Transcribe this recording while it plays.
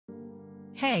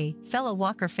Hey, fellow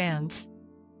Walker fans!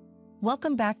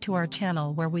 Welcome back to our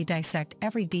channel where we dissect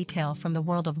every detail from the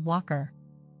world of Walker.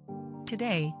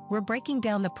 Today, we're breaking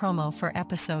down the promo for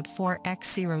episode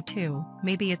 4x02,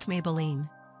 Maybe It's Maybelline.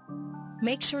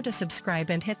 Make sure to subscribe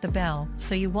and hit the bell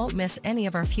so you won't miss any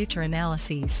of our future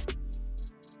analyses.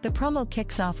 The promo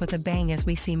kicks off with a bang as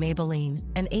we see Maybelline,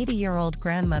 an 80-year-old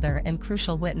grandmother and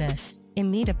crucial witness, in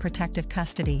need of protective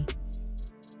custody.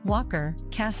 Walker,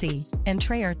 Cassie, and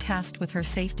Trey are tasked with her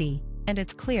safety, and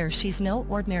it's clear she's no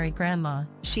ordinary grandma.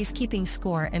 She's keeping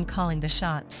score and calling the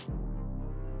shots.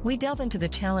 We delve into the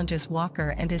challenges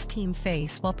Walker and his team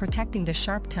face while protecting the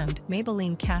sharp-tongued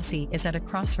Maybelline. Cassie is at a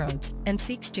crossroads and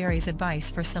seeks Jerry's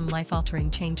advice for some life-altering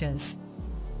changes.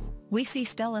 We see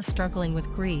Stella struggling with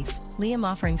grief, Liam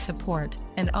offering support,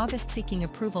 and August seeking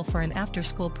approval for an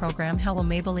after-school program. How will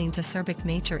Maybelline's acerbic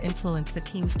nature influence the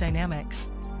team's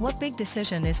dynamics? What big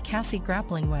decision is Cassie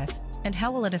grappling with, and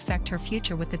how will it affect her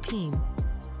future with the team?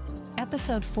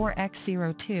 Episode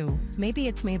 4x02, Maybe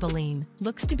It's Maybelline,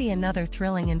 looks to be another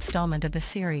thrilling installment of the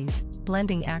series,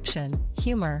 blending action,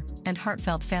 humor, and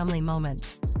heartfelt family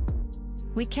moments.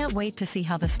 We can't wait to see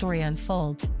how the story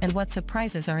unfolds and what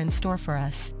surprises are in store for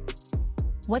us.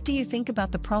 What do you think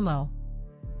about the promo?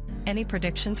 Any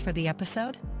predictions for the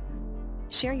episode?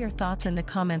 Share your thoughts in the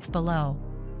comments below.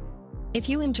 If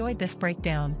you enjoyed this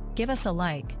breakdown, give us a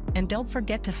like, and don't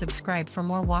forget to subscribe for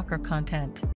more Walker content.